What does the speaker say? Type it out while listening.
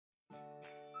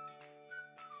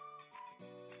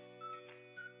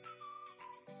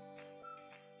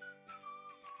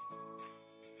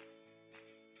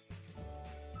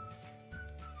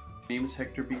My name is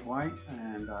Hector B. White,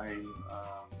 and I'm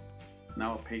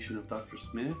now a patient of Dr.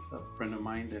 Smith. A friend of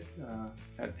mine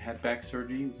that had back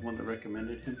surgery was one that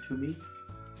recommended him to me,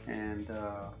 and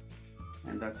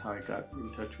that's how I got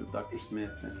in touch with Dr.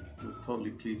 Smith, and was totally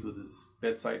pleased with his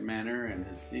bedside manner and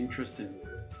his interest in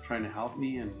trying to help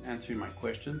me and answering my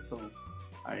questions. So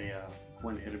I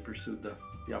went ahead and pursued the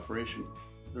operation.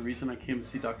 The reason I came to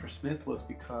see Dr. Smith was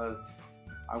because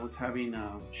I was having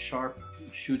sharp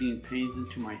shooting pains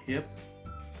into my hip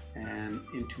and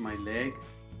into my leg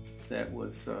that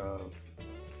was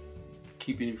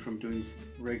keeping me from doing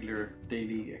regular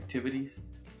daily activities,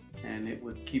 and it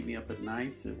would keep me up at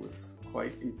nights. It was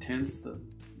quite intense.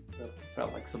 It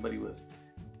felt like somebody was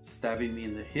stabbing me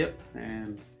in the hip,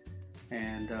 and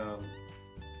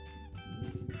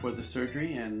for the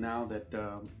surgery. And now that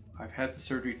I've had the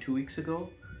surgery 2 weeks ago,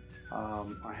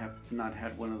 I have not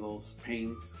had one of those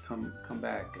pains come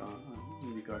back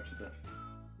in regard to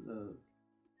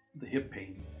the hip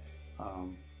pain.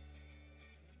 I'm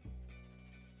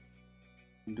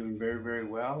doing very, very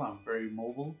well. I'm very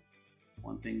mobile.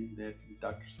 One thing that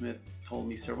Dr. Smith told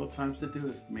me several times to do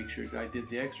is to make sure I did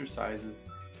the exercises,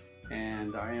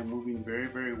 and I am moving very,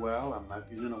 very well. I'm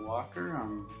not using a walker.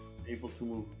 I'm able to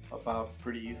move about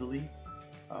pretty easily.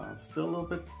 Still a little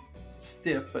bit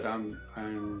stiff, but I'm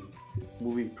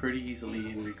moving pretty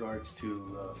easily in regards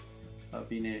to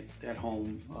being at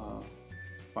home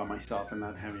by myself and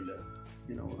not having to,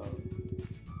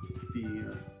 be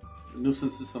a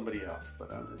nuisance to somebody else. But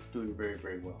it's doing very,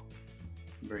 very well.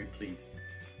 I'm very pleased.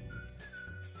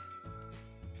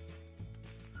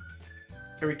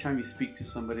 Every time you speak to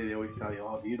somebody, they always tell you,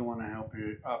 "Oh, you don't want to help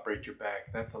you operate your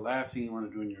back. That's the last thing you want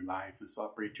to do in your life is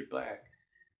operate your back."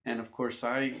 And of course,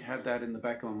 I had that in the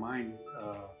back of my mind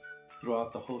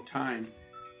throughout the whole time.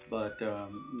 But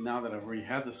now that I've already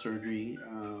had the surgery,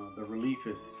 the relief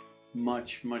is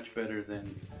much, much better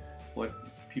than what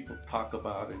people talk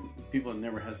about, and people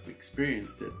never have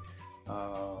experienced it.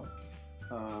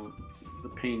 The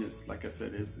pain is, like I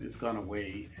said, is gone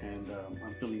away, and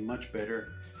I'm feeling much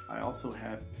better. I also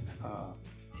had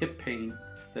hip pain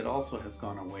that also has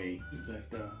gone away.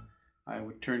 That I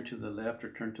would turn to the left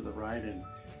or turn to the right,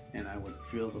 and I would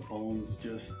feel the bones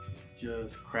just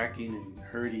cracking and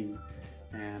hurting,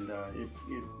 and it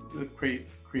would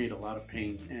create a lot of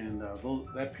pain, and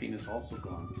that pain is also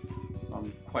gone. So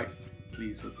I'm quite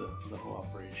pleased with the whole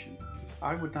operation.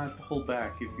 I would not hold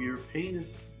back. If your pain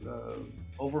is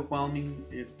overwhelming,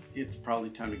 it's probably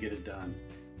time to get it done,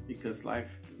 because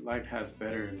life has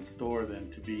better in store than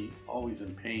to be always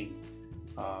in pain.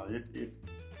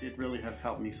 It really has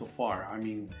helped me so far. I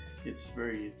mean, it's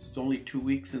only 2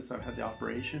 weeks since I've had the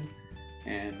operation,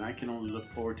 and I can only look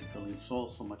forward to feeling so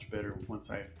much better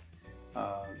once I've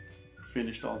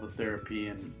finished all the therapy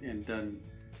and done,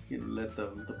 let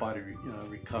the body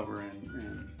recover,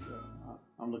 and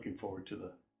I'm looking forward to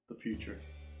the future.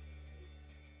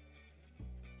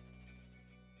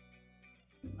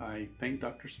 I thank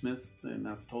Dr. Smith, and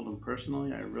I've told him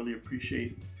personally, I really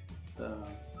appreciate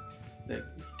that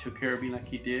he took care of me like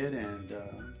he did, and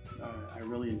I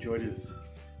really enjoyed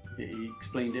he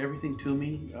explained everything to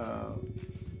me,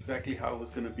 exactly how it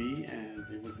was going to be, and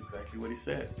it was exactly what he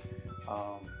said.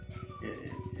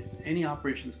 Any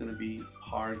operation is going to be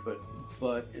hard, but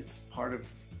it's part of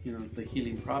the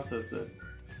healing process, that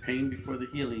pain before the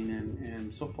healing,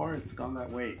 and so far it's gone that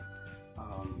way.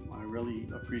 I really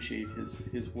appreciate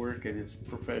his work and his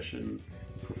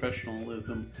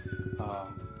professionalism.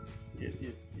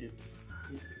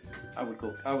 I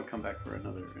would come back for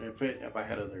another if I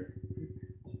had other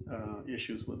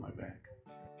issues with my back.